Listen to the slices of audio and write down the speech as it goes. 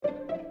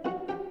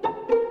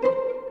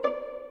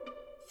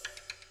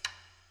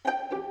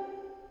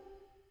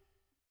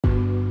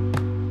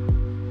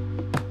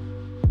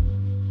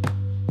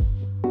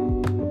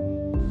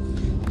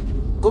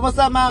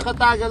Kumusta mga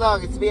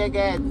katagalog? It's me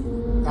again.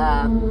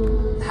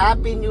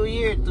 Happy New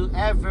Year to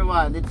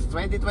everyone. It's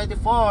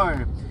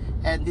 2024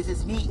 and this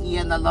is me,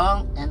 Ian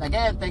Along, and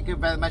again thank you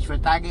very much for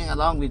tagging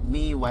along with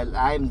me while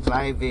I'm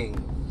driving,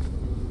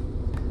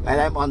 while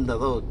I'm on the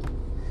road.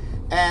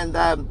 And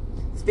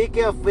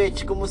speaking of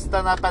which,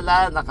 kumusta na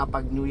pala?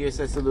 Nakapag New Year's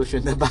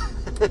resolution na ba?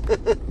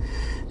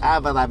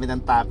 Marami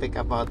ng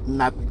topic about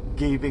not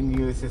giving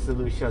New Year's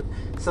resolution.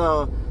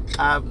 So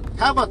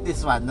how about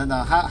this one?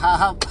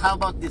 How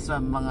about this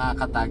one mga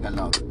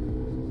katagalog?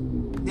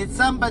 Did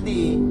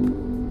somebody,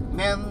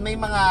 may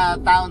mga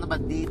tao na ba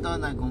dito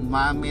na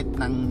gumamit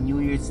ng New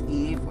Year's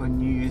Eve or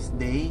New Year's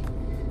Day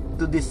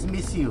to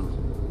dismiss you,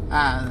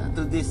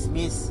 to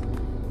dismiss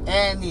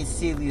any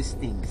serious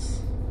things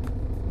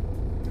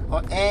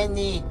or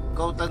any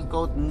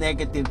quote-unquote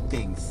negative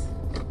things,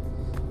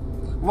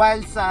 while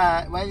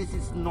it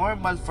is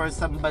normal for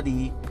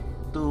somebody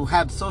to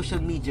have social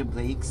media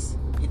breaks?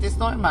 It is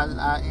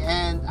normal,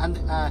 and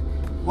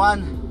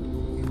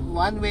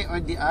one way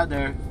or the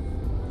other,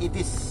 it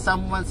is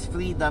someone's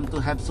freedom to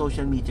have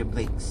social media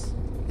breaks,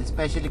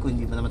 especially kung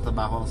hindi mo naman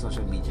trabaho ang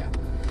social media.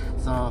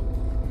 So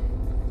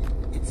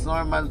it's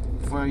normal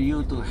for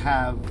you to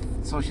have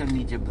social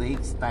media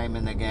breaks time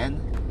and again,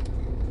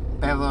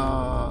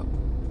 pero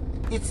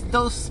it's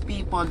those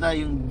people na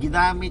yung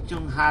ginamit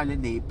yung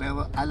holiday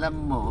pero alam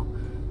mo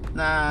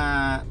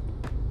na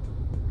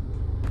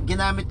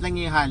ginamit lang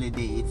yung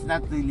holiday. It's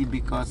not really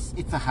because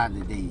it's a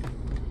holiday.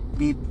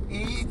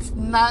 It's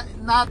not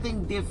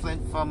nothing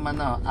different from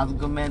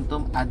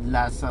argumentum ad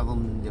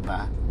lazarum, di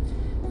ba?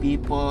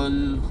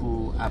 People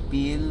who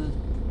appeal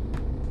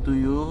to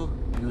you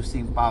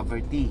using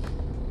poverty,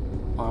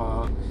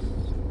 or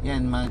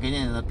yan, mga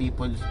ganyan na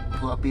people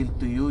who appeal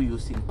to you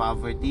using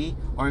poverty,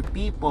 or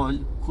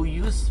people who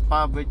use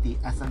poverty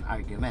as an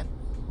argument,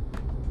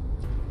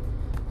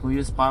 who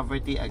use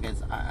poverty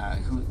against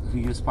who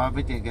use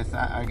poverty against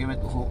argument,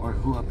 or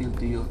who appeal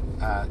to you.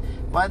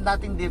 Well,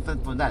 nothing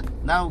different from that.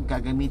 Now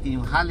gagamitin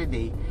yung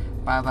holiday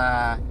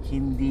para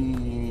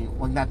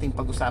wag nating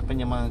pag-usapan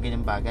yung mga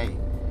ganyang bagay.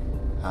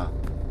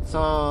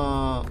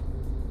 So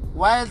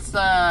whilst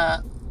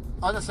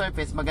on the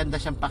surface maganda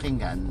siyang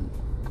pakinggan,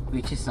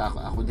 which is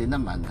ako din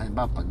naman,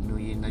 halimbawa pag New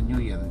Year,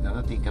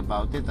 think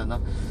about it,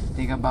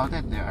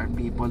 there are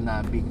people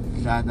na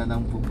bigla na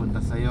lang pupunta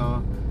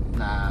sa'yo,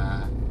 na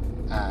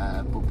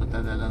pupunta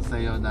na lang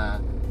sa'yo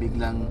na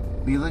biglang,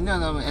 biro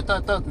nyo, ito,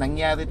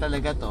 nangyari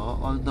talaga to,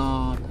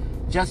 although,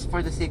 just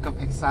for the sake of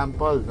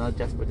example,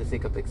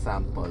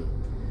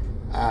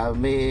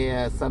 may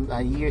some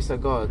years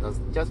ago,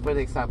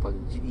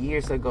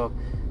 years ago,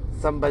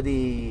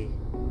 somebody,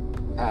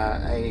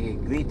 I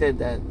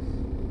greeted,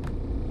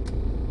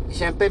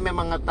 syempre may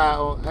mga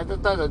tao,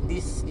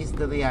 this is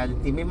the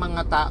reality, may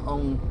mga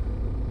taong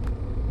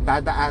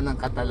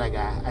dadaanan ka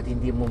talaga at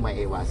hindi mo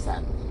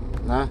maiwasan,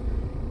 no?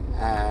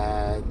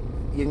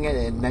 Yun nga,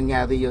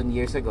 nangyari yun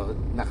years ago,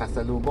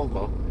 nakasalubong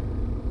ko,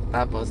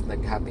 tapos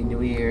nag Happy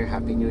New Year,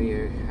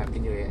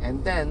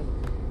 and then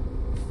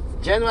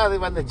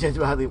January 1,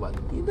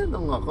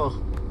 tinanong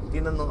ako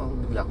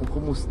bigla kung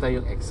kumusta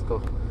yung ex ko.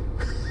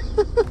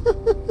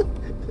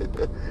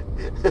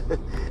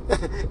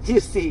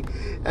 You see,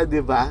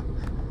 di ba?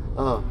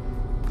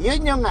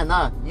 Yun yung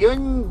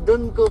yun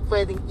dun ko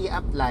pwedeng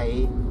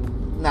i-apply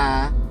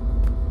na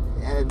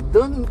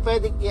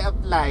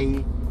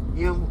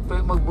yung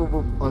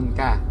magbo-move on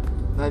ka.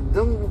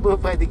 Doon mo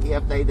pwedeng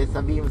i-apply na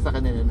sabihin mo sa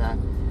kanila na,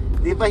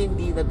 di ba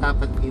hindi na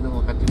dapat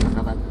inuukat yung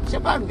nakaraan? Siya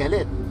pa ang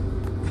galit.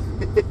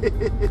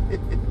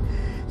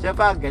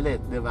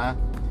 Di ba?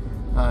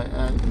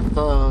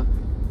 So,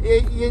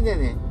 yun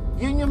yan eh.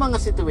 Yun yung mga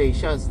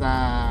situations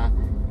na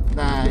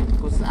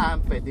kung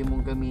saan pwede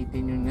mong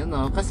gamitin yun,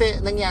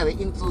 kasi nangyari,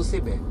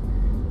 intrusive eh.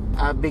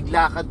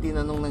 Bigla ka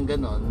tinanong ng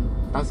ganon,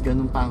 tapos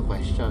ganun pa ang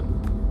question.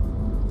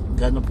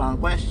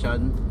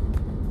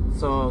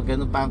 So you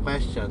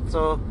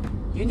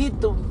need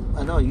to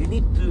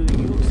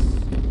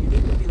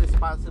be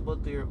responsible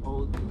to your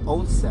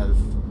own self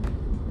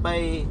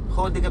by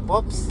holding a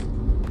pops.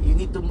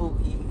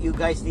 You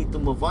guys need to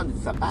move on.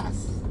 It's a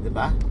past, di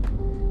ba?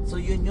 So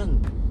yun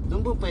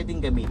doon mo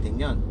pwedeng gamitin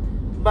yun.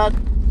 But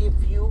if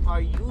you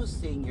are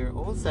using your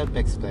own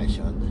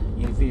self-expression,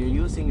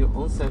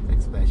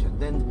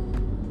 then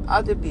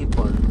other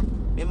people,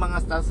 may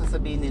mga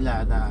sasabihin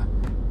nila na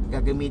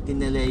gagamitin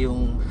nila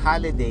yung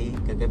holiday,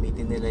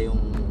 gagamitin nila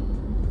yung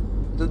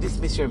to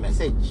dismiss your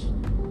message,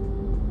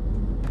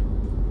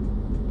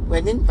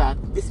 when in fact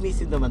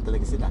dismissing naman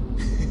talaga sila.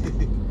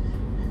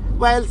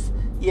 Well,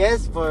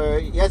 yes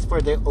for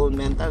their own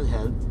mental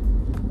health,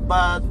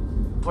 but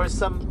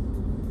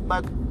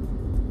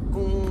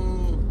kung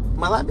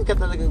marami ka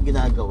talagang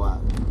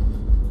ginagawa,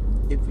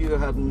 if you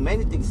have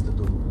many things to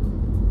do,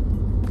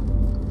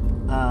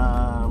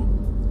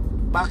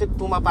 bakit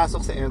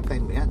pumapasok sa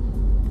airtime mo yan?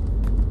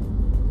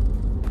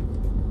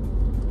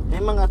 May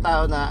mga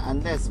tao na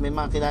may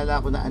mga kilala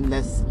ko na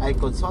unless I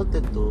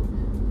consulted to,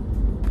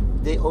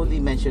 they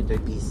only mention their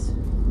peace.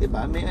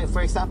 Diba?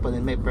 For example,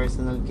 in my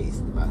personal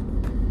case, diba?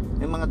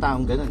 May mga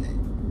taong ganun eh.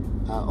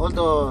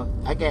 Although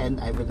again,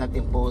 I will not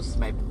impose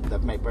my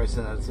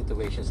personal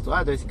situations to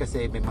others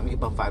kasi may mga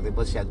ibang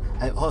variables yan.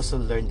 I also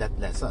learned that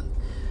lesson.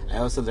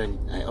 I also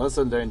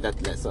learned that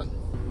lesson.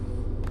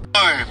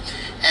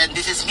 And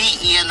this is me,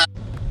 Ian.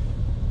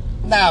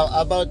 Now,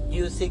 about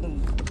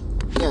using,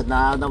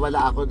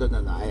 nawala ako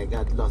doon, I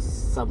got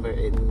lost somewhere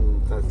in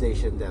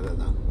translation there,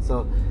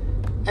 So,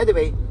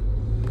 anyway,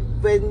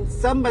 when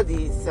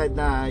somebody said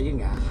na, yun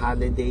nga,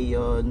 holiday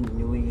yon,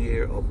 New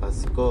Year, o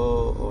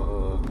Pasko,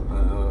 or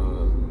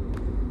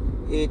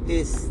it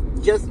is,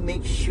 just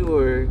make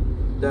sure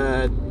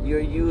that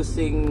you're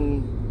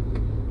using,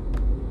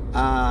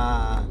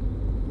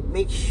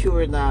 make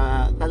sure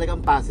na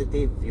talagang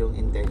positive yung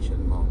intention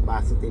mo,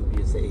 positive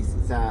yung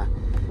sa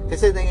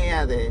kasi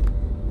nangyayari,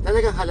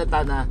 talagang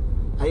halata na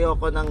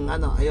ayoko ng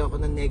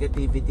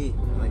negativity,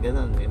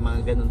 ganun, may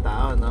mga ganun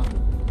tao, no?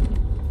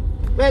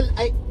 Well,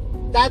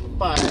 that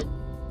part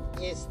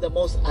is the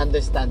most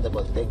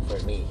understandable thing for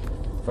me.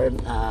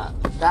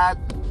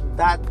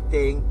 That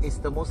thing is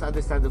the most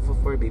understandable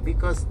for me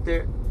because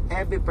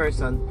every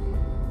person's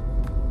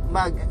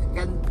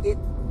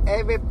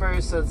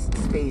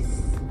space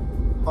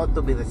ought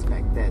to be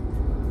respected,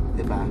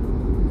 diba?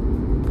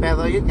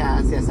 Pero yun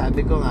nga,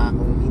 sabi ko nga,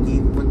 kung hindi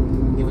mo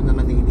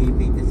naman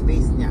i-invade the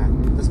space niya,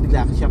 tapos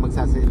bigla siya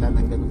magsasalita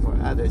ng ganun for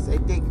others,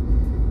 I think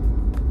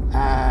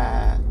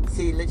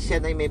siya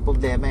na may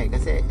problema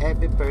kasi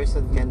every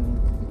person can,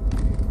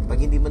 pag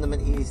hindi mo naman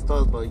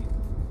i-install mo,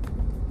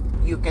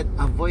 you can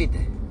avoid.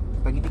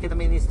 Pag hindi ka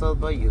naman i-install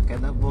mo, you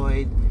can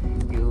avoid,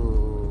 you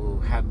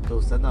have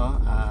those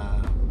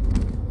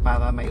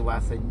para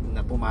maiwasan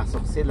na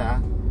pumasok sila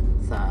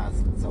sa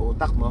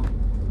utak mo,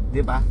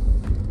 di ba?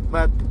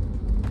 But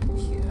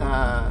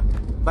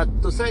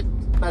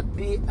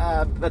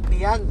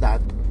beyond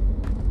that,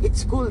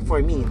 it's cool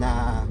for me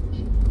na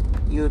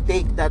you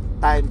take that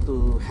time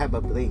to have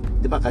a break.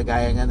 Di ba,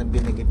 kagaya nga ng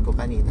binanggit ko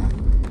kanina,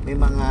 may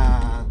mga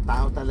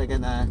tao talaga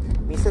na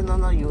minsan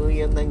New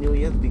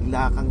Year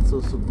bigla kang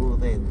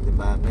susugurin, di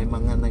ba? May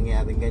mga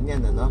nangyaring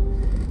ganyan,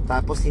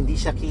 tapos hindi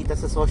siya kita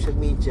sa social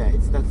media,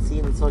 it's not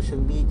seen on social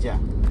media.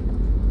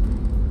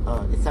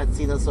 It's not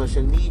seen on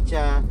social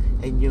media,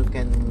 and you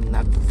can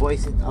not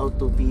voice it out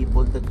to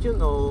people that you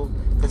know,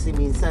 kasi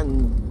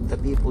minsan the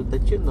people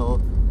that you know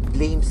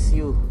blames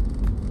you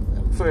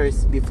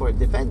first before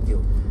defend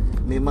you.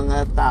 May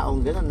mga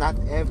taong gano'n.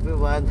 Not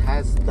everyone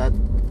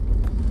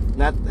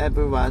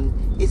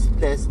is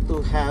blessed to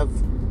have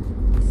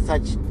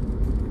such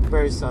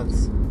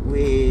persons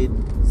with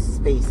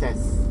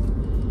spaces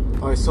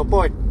or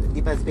support,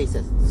 di ba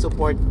spaces,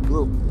 support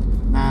group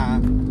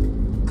na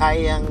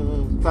kayang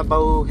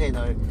trabahuhin,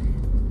 or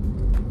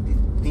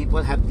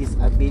people have this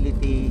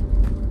ability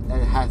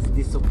that has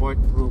this support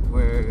group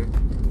where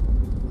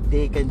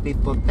they can be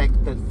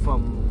protected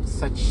from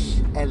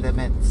such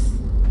elements.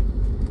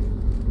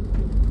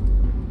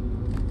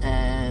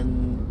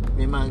 And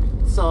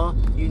so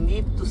you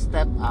need to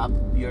step up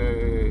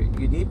your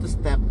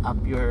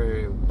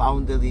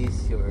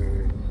boundaries,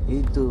 you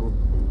need to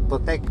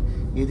protect,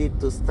 you need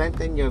to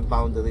strengthen your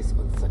boundaries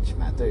on such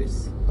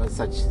matters, on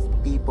such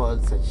people,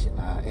 such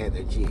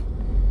energy.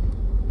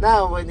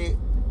 Now,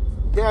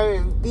 there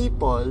are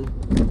people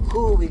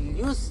who will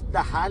use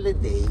the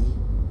holiday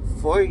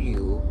for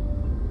you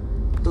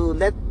to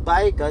let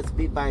bygones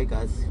be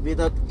bygones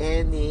without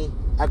any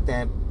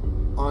attempt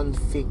on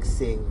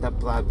fixing the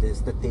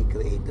problems that they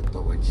created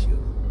towards you.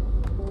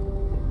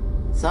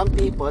 Some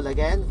people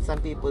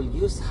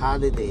use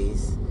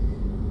holidays,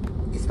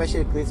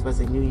 especially Christmas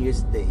and New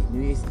Year's Eve,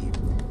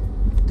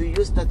 to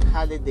use that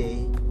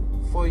holiday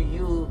for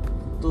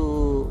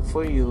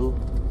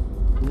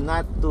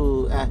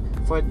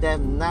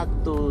them not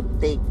to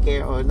take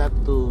care, or not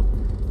to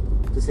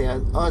say,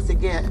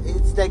 sige,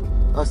 it's like,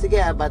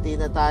 sige, bati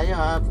na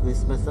tayo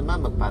Christmas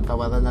naman,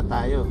 magpatawaran na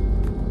tayo.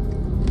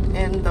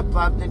 And the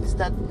problem is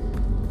that,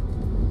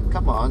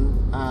 come on,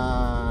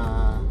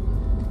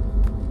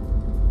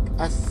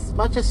 as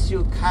much as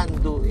you can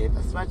do it,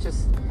 as much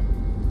as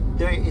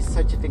there is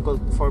such a thing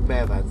called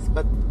forbearance,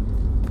 but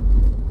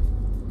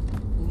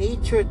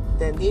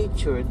the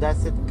nature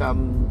doesn't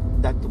come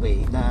that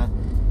way. Na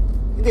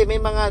hindi, may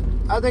mga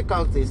other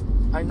countries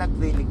are not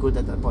really good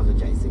at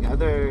apologizing.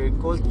 Other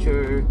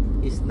culture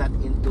is not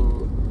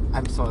into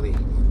I'm sorry.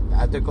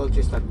 The other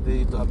culture is not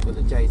really into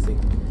apologizing.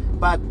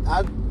 But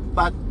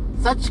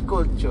such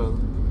culture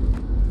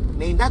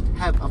may not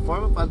have a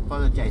form of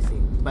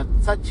apologizing, but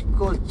such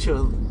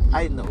culture,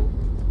 I know,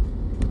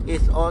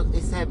 is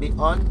heavy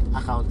on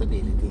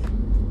accountability.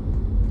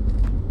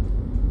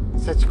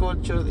 Such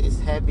culture is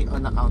heavy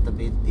on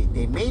accountability.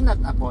 They may not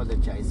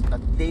apologize,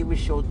 but they will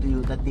show to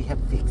you that they have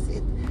fixed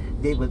it.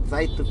 They will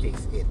try to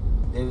fix it.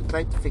 They will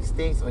try to fix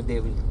things, or they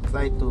will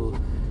try to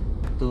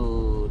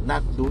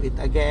not do it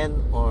again,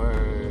 or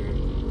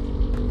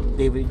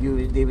they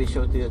will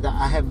show to you that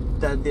I have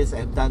done this,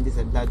 I've done this,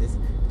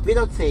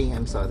 without saying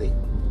I'm sorry.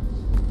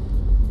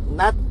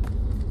 Not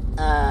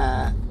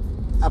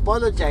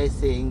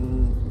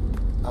apologizing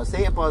or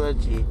say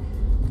apology.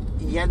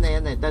 Yan.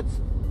 That's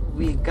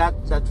we got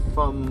that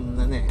from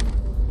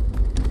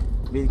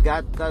We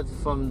got that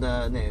from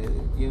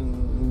yung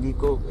hindi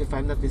ko, if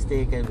I'm not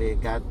mistaken, we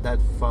got that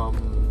from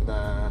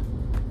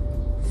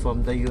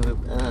the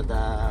Europe,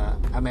 the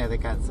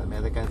Americans and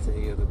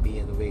the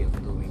European way of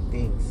doing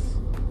things.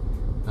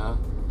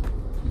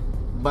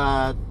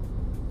 But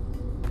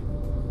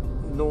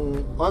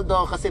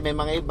although kasi may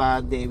mga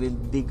iba, they will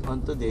dig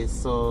onto this,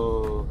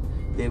 so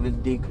they will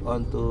dig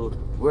onto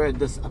where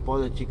this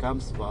apology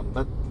comes from.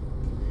 But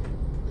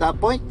the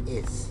point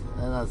is,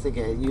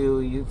 sige,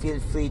 you feel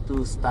free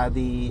to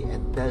study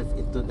and delve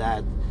into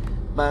that.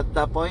 But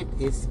the point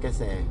is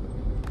kasi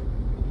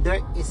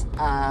there is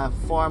a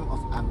form of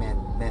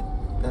amendment.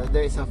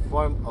 There is a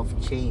form of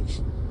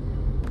change.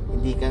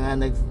 Hindi ka nga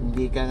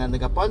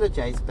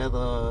nag-apologize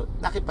pero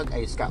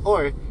nakipag-ayos ka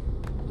or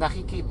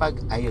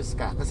nakikipag-ayos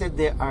ka. Kasi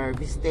there are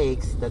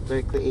mistakes that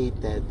were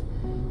created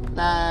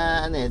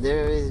there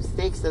are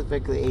mistakes that were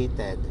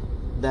created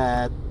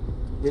that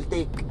will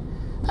take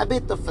a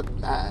bit of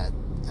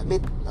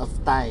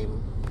time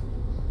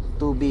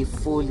to be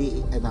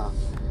fully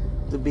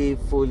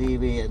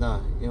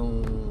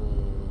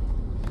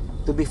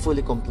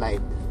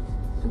complied.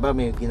 Diba,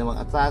 may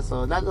ginawang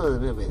atraso, lalo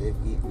when it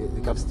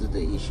comes to the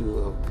issue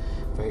of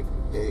it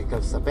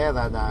comes sa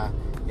pera na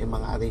may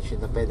mga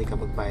arrangement na pwede ka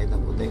magbayad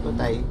ng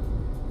utay-utay,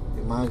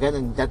 yung mga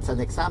ganun. That's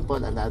an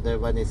example. Another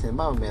one is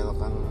meron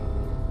kang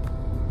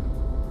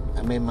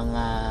may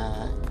mga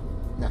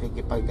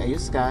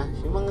nakikipag-ayos ka,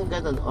 yung mga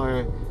ganun,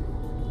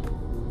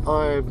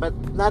 or but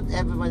not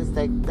everyone is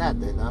like that,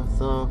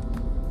 so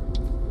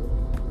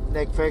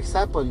like for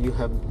example, you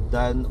have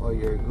done or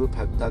your group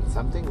have done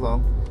something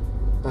wrong,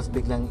 tapos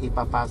biglang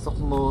ipapasok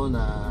mo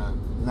na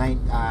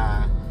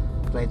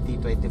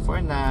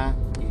 2024 na,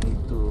 you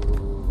need to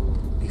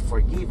be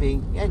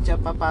forgiving. Yan, dyan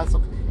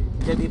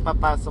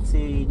ipapasok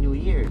si New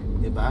Year,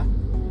 di ba?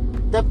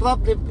 The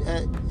problem,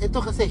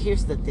 ito kasi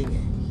here's the thing,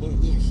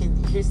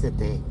 here's the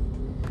thing.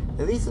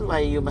 The reason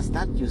why you must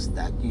not use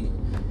that,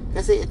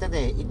 kasi ito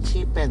it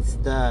cheapens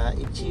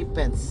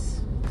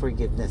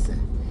forgiveness.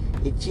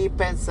 It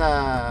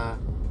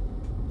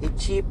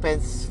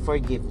cheapens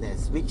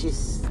forgiveness, which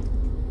is,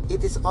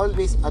 it is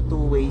always a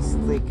two-way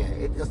streak.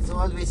 It is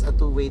always a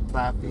two-way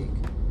traffic.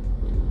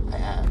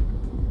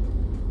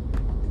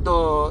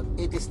 Though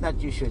it is not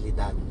usually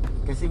done.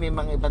 Kasi may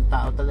mga ibang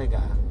tao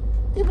talaga,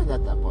 they will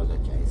not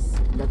apologize.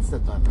 That's the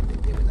thought of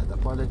it. They will not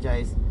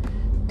apologize.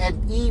 And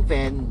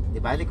even, di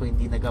ba, kung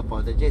hindi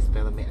nag-apologize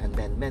pero may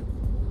amendment,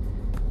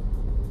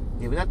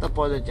 they will not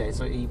apologize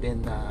or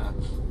even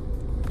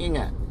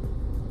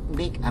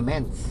make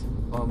amends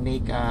or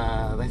make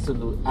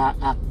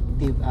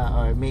active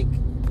or make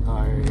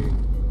or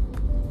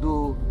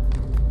do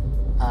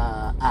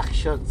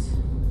actions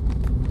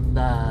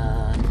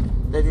that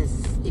is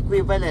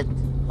equivalent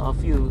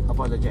of you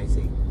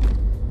apologizing.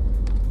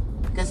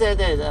 Kasi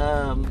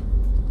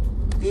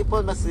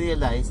people must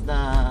realize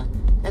na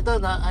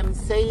I'm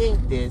saying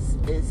this,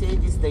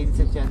 ladies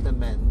and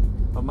gentlemen,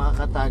 o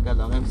mga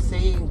katagalong, I'm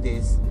saying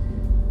this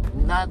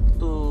not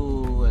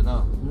to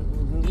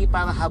hindi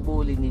para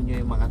habulin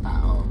ninyo yung mga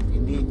tao.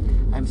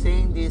 I'm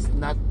saying this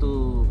not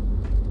to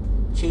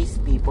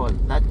chase people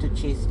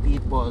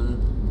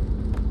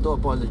to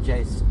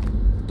apologize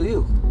to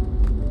you.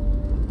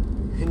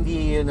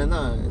 Hindi yun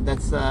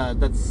that's a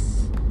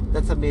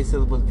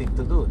miserable thing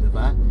to do,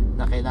 diba?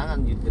 Na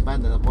kailangan yun, diba,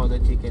 na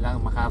apology,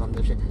 kailangan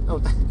makaramdam siya.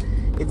 No,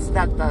 it's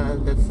not,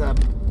 that's a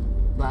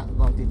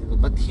wrong thing to do.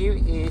 But here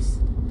is,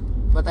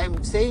 but I'm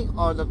saying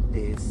all of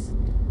this,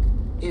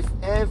 if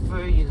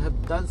ever you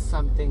have done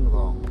something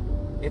wrong,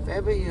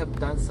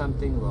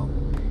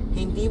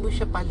 hindi mo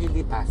siya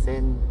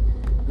palilipasin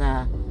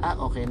na,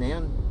 okay na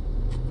yun.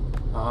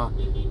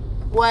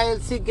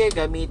 While, sige,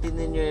 gamitin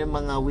ninyo yung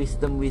mga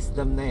wisdom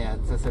na yan,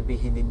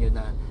 sasabihin ninyo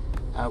na,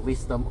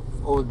 wisdom of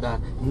old,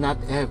 not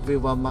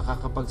everyone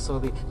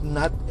makakapag-sorry,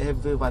 not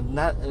everyone,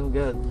 not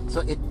good.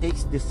 So it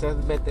takes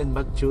discernment and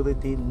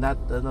maturity not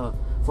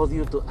for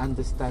you to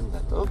understand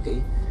that.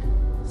 Okay,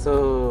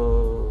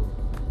 so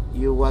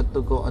you want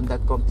to go on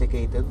that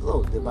complicated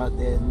road, diba?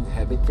 Then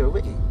have it your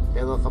way.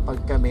 Pero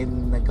kapag kami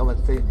may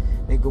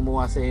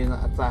gumawa sa iyo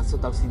ng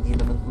atraso tapos hindi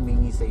naman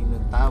humingi sa iyo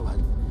ng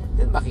tawad,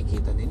 then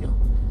makikita ninyo.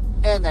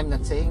 And I'm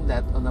not saying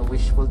that on a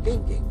wishful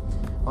thinking.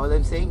 All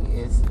I'm saying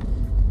is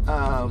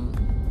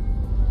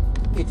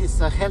it is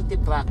a healthy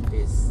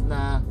practice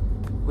na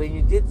when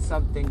you did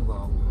something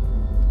wrong,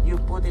 you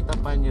put it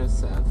upon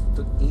yourself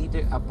to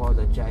either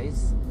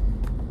apologize,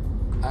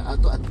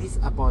 to at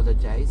least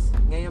apologize.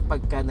 Ngayon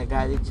pagka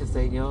nagalit siya sa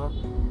inyo,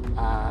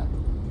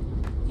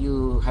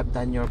 you have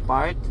done your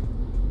part.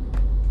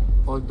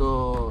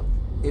 Although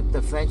if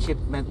the friendship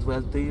meant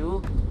well to you,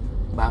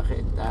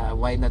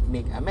 why not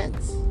make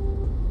amends?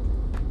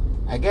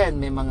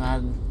 Again,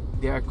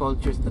 there are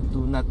cultures that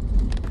do not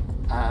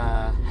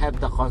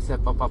have the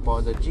concept of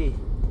apology.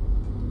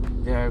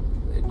 There are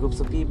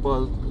groups of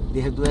people,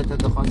 they do not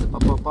have the concept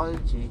of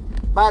apology,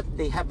 but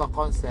they have a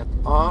concept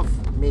of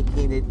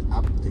making it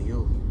up to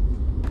you,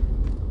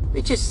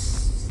 which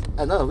is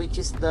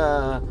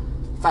the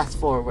fast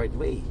forward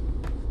way.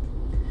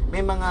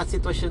 May mga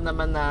sitwasyon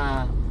naman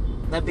na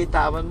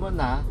nabitawan mo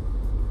na,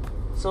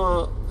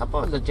 so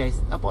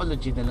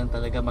apology na lang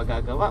talaga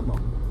magagawa mo.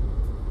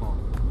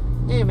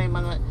 May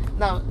mga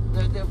now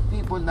the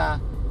people na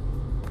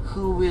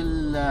who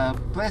will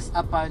press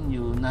upon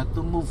you na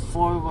to move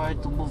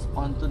forward, to move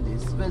on to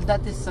this. Well,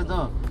 that is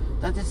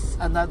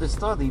another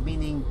story,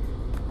 meaning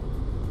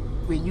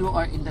when you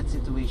are in that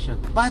situation.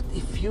 But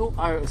if you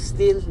are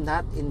still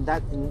not in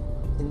that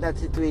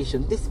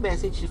situation, this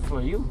message is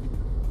for you.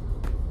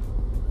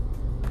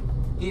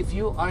 If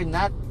you are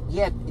not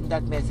yet in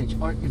that message,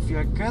 or if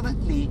you're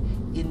currently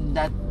in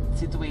that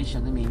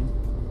situation,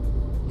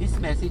 this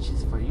message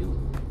is for you.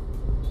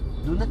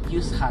 Do not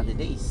use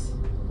holidays.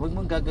 Huwag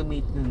mong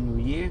gagamitin ng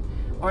New Year,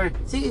 or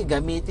sige,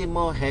 gamitin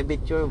mo, have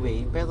it your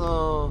way,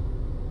 pero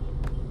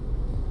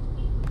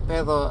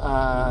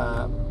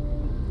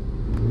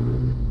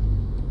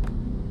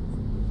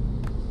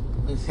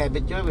have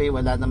it your way,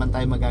 wala naman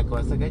tayong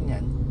magagawa sa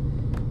ganyan.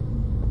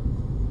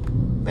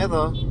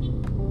 Pero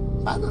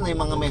paano na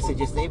yung mga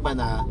messages na iba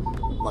na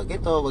wag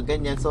ito, wag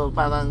ganyan? So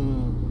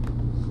parang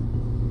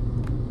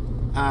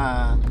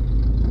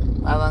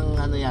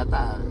ano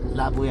yata,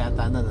 labo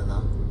yata na,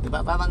 no?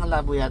 Diba? Parang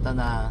labo yata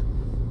na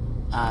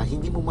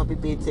hindi mo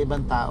mapipilit sa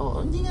ibang tao.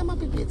 O, hindi nga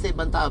mapipilit sa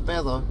ibang tao,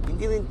 pero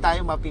hindi rin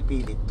tayo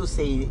mapipilit to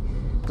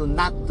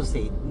not to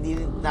say. Hindi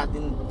rin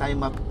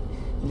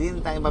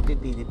tayo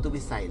mapipilit to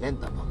be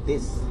silent about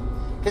this.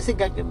 Kasi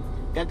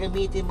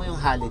gagamitin mo yung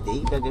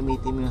holiday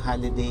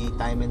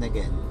time and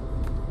again.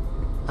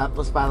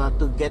 Tapos para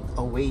to get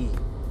away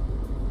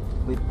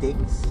with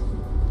things,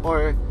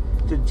 or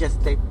to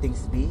just let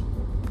things be,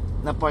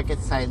 na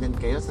porket silent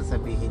kayo,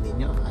 sasabihin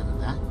ninyo, ano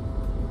na?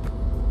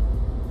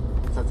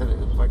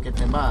 Porket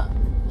na ba?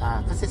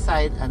 Kasi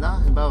silence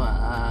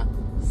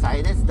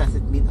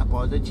doesn't mean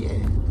apology eh.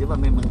 Di ba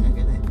may mga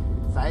ganun eh.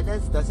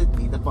 Silence doesn't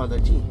mean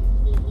apology.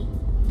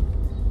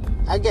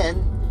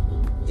 Again,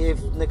 if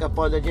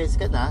nag-apologize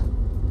ka na,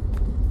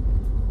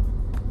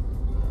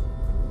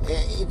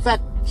 in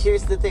fact,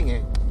 here's the thing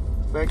eh.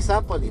 For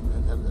example, in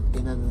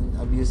an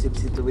abusive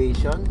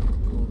situation,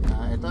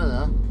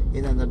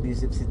 in an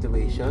abusive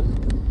situation,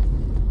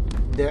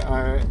 there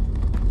are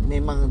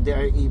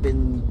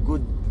even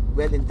good,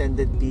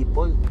 well-intended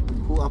people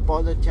who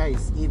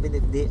apologize even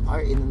if they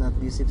are in an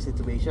abusive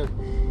situation.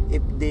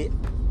 If they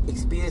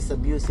experience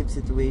abusive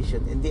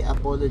situation and they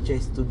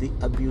apologize to the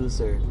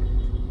abuser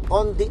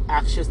on the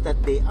actions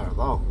that they are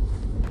wrong,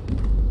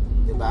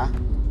 diba?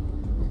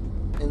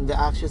 In the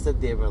actions that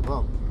they were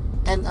wrong.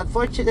 And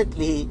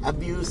unfortunately,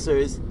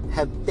 abusers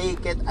have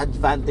taken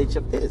advantage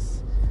of this.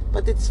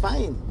 But it's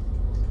fine.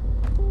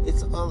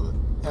 It's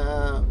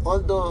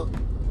although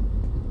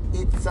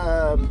it's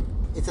a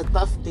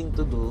tough thing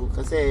to do,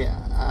 kasi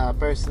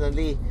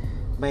personally,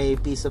 my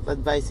piece of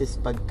advice is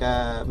my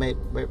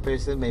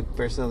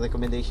personal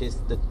recommendation is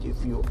that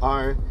if you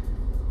are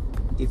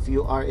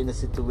in a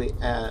situation,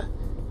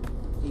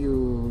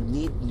 you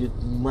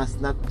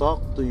must not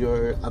talk to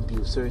your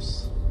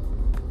abusers.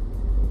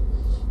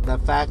 The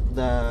fact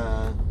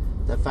that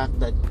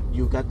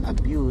you got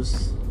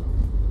abused,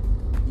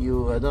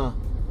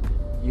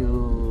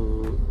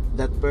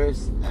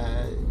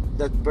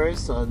 that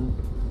person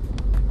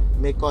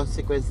may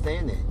consequence na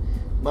yun eh.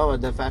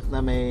 Bawa, the fact na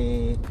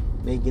may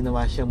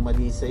ginawa siyang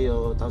mali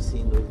sa'yo, tapos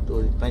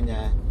sinulit-ulit pa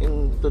niya,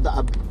 in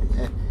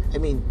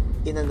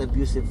an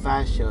abusive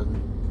fashion,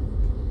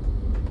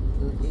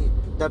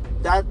 that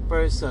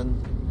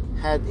person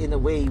had in a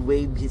way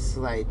waived his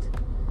right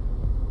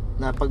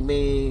na kung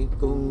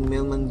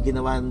mayroong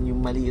ginawa yung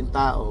mali yung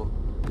tao,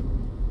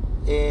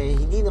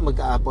 hindi na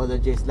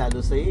mag-a-apologize lalo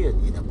sa'yo yun.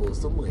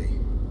 Inabuso mo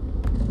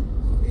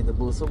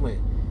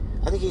eh.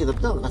 Ang hirap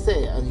na,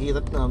 kasi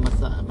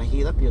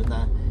mahirap yun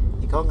na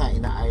ikaw nga,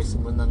 inaayos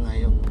mo na nga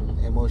yung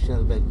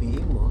emotional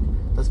well-being mo,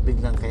 tapos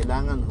biglang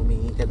kailangan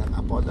humingi ka ng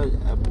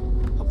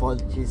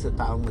apology sa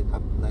taong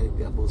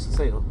nag-abuso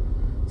sa'yo.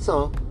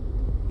 So,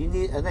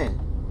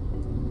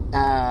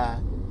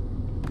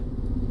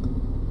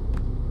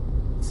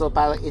 so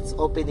parang it's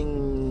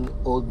opening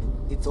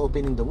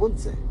the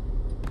wounds eh.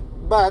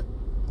 But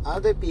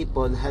other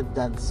people had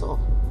done so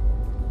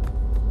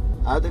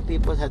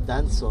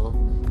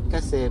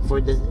kasi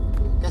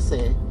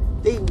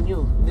they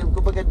knew,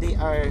 kumbaga they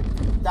are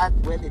that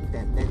well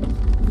intended.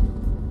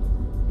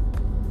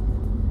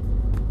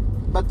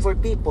 But for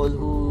people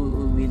who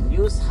will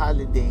use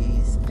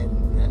holidays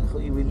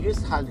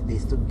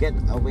to get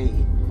away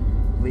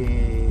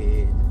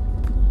with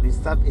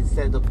stuff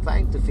instead of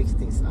trying to fix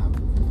things up.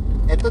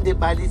 Eto, di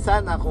bali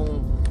sana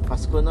kung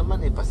Pasko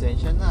naman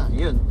pasensya na.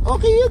 Yun.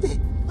 Okay yun eh.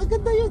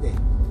 Maganda yun eh.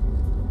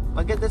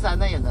 Maganda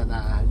sana yun na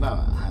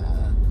halimbawa,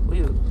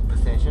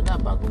 pasensya na,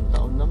 bagong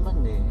taon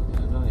naman eh.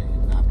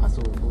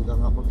 Napasubo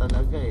lang ako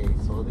talaga eh.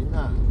 Sorry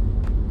na.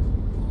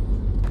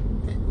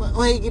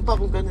 Mahigi pa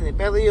kung ganun eh.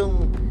 Pero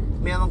yung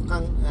meron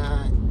ka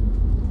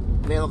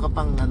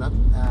pang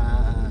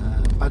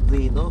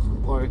padrino,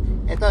 or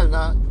eto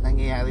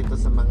nangyayari to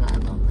sa mga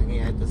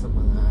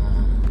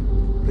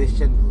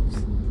Christian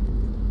groups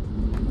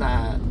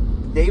na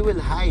they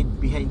will hide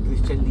behind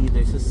Christian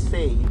leaders who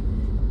say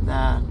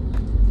na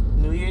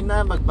New Year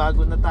na,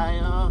 magbago na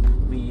tayo,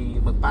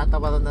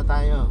 magpatawaran na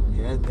tayo.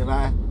 Yan, di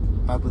ba?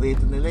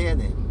 Paborito nila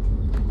yan eh.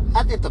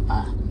 At ito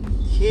pa,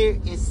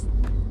 here's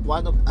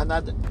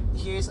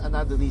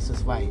another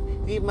reasons why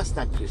we must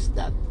not use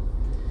that.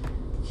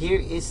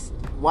 Here is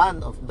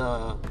one of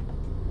the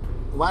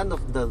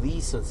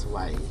reasons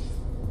why.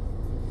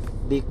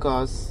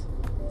 Because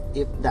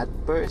if that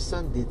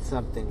person did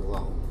something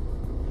wrong,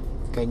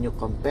 can you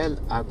compel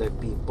other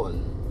people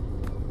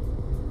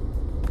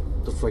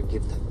to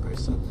forgive that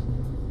person?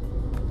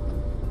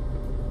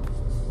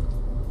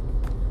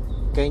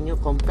 Can you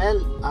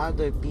compel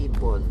other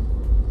people?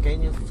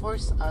 Can you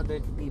force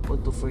other people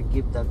to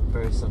forgive that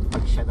person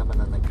pag siya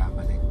naman ang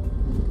nagkamali?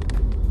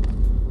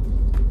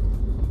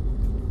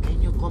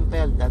 Can you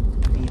compel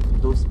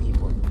those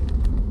people?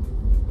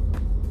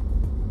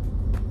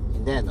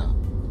 Hindi, no?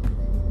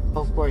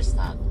 Of course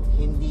not.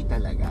 Hindi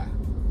talaga.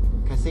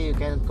 Kasi you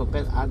cannot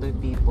compel other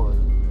people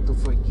to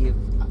forgive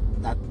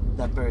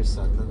the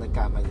person na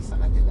nagkamali sa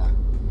kanila,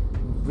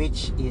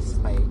 which is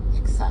my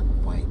exact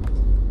point.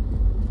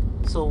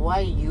 So why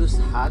use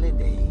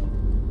holiday?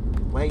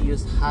 Why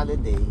use the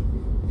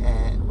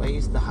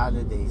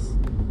holidays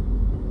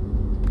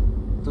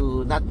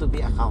to not to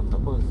be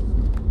accountable?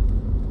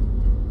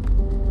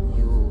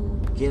 You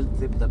guilt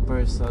trip the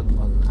person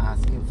on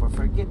asking for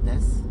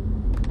forgiveness,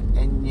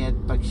 and yet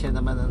pag siya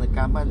naman ang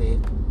nagkamali,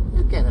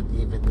 you cannot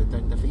even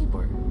return the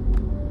favor.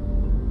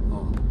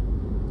 Oh,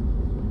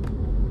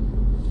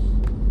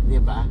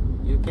 diba?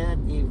 You cannot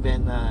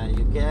even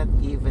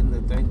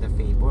return the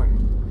favor.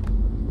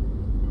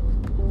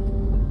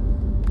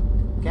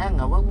 Kaya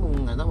nga, wag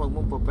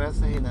mong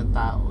pupersahin ng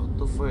tao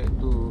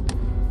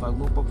wag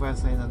mong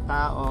pupersahin ng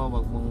tao,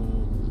 wag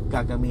mong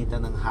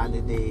gagamitan ng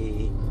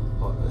holiday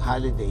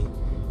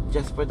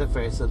just for the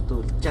person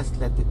to just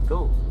let it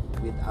go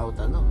without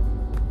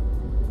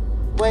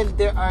Well,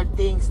 there are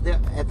things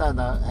that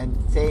I'm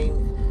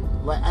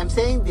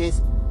saying this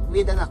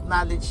with an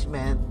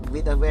acknowledgement,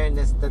 with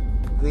awareness that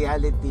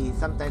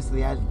sometimes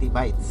reality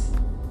bites.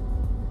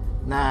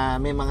 Na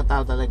may mga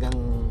tao talagang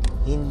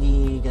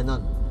hindi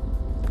ganon.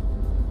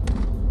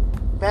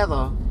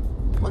 Pero,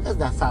 wag ka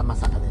nasama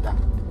sa kanila.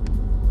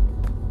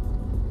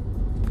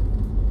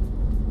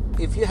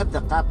 If you have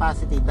the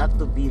capacity not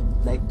to be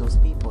like those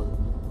people,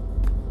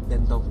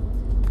 then don't.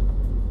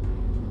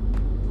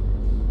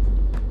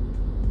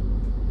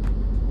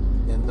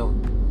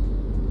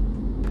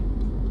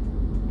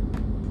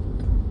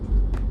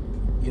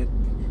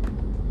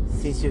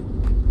 Since you're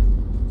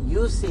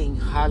using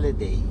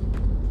holiday,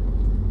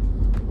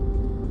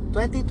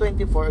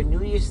 2024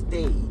 New Year's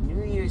Day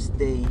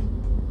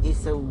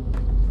is a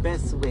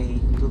best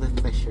way to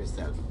refresh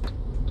yourself.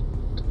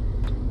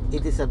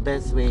 It is a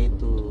best way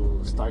to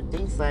start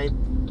things right,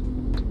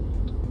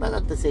 but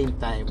at the same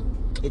time,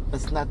 it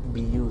must not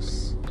be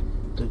used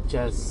to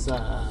just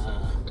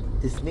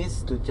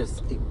dismiss, to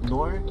just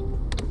ignore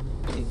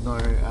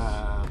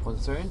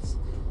concerns,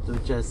 to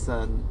just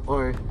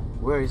or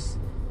worse,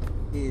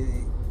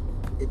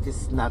 it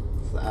is not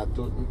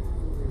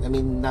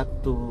not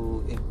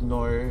to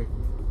ignore,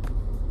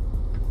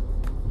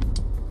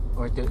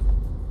 or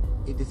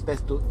it is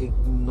best to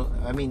ignore,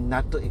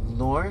 not to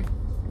ignore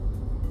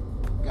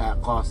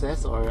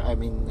causes, or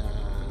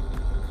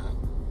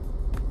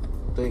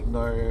to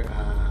ignore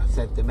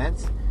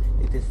sentiments.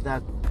 It is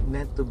not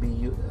meant to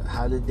be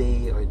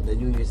holiday, or the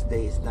New Year's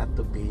Day is not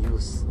to be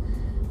used.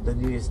 The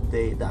New Year's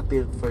Day, the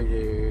appeal for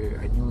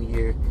a new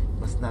year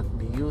must not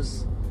be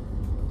used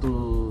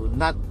to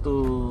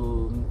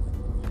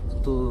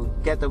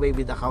get away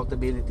with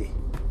accountability.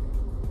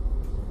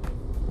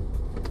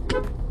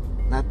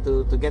 Not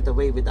to get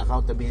away with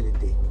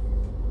accountability,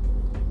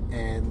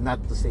 and not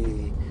to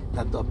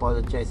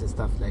apologize and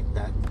stuff like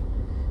that.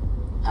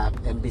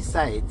 And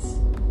besides,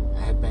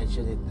 I have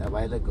mentioned it a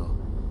while ago,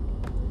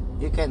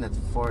 you cannot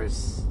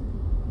force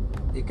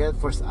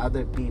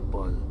other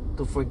people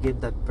to forgive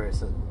that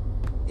person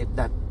if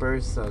that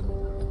person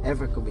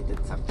ever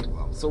committed something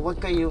wrong. So wag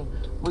niyo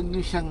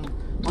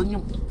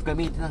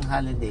gamitin ng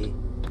holiday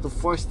to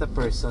force the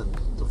person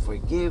to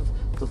forgive,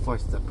 to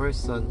force the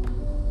person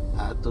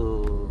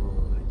to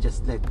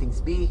just let things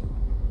be,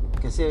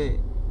 kasi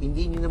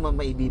hindi niyo naman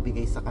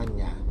maibibigay sa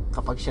kanya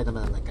kapag siya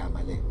naman ang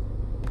nagkamali.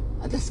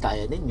 Unless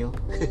kaya ninyo.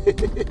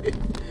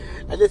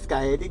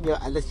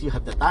 Unless you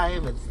have the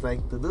time and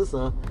strength to do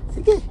so,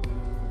 sige,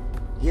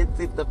 guilt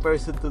trip the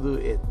person to do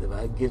it,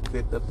 diba? Guilt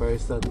trip the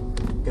person,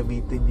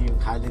 gamitin niyo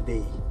yung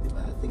holiday, diba?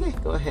 Sige,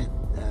 go ahead,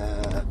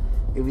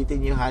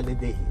 gamitin niyo yung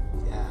holiday,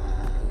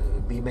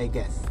 be my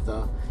guest.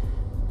 So,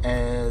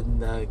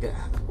 and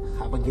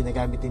habang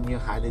ginagamitin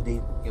niyo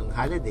yung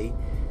holiday,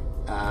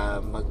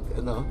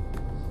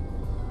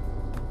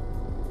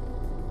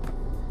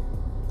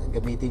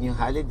 gamitin yung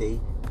holiday.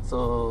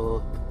 So,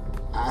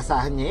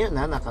 aasahan niya yun,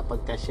 na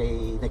kapag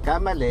siya'y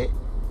nagkamali,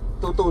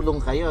 tutulong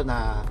kayo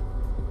na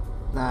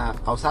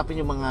kausapin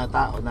yung mga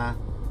tao na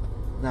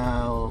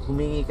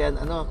humingi ka,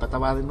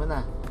 patawarin mo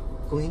na.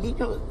 Kung hindi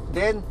nyo,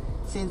 then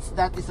since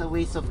that is a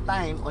waste of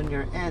time on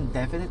your end,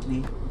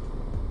 definitely,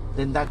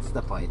 then that's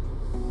the point.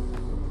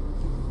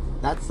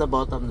 That's the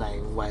bottom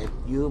line. Why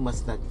you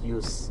must not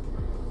use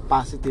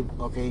positive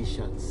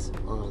occasions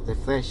or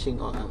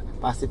refreshing or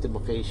positive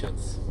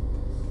occasions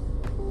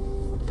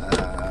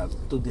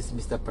to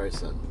dismiss the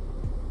person.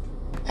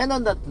 And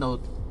on that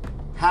note,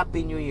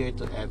 Happy New Year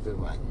to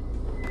everyone.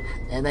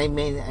 And I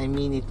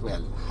mean it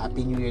well.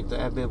 Happy New Year to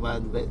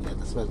everyone. Let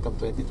us welcome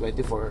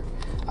 2024.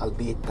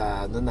 Albeit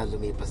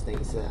lumipas na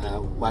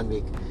yung 1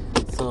 week.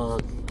 So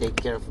take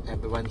care of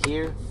everyone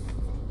here.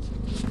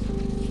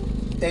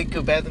 Thank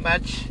you very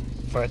much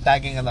for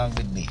tagging along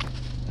with me.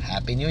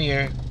 Happy New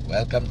Year.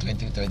 Welcome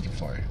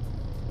 2024.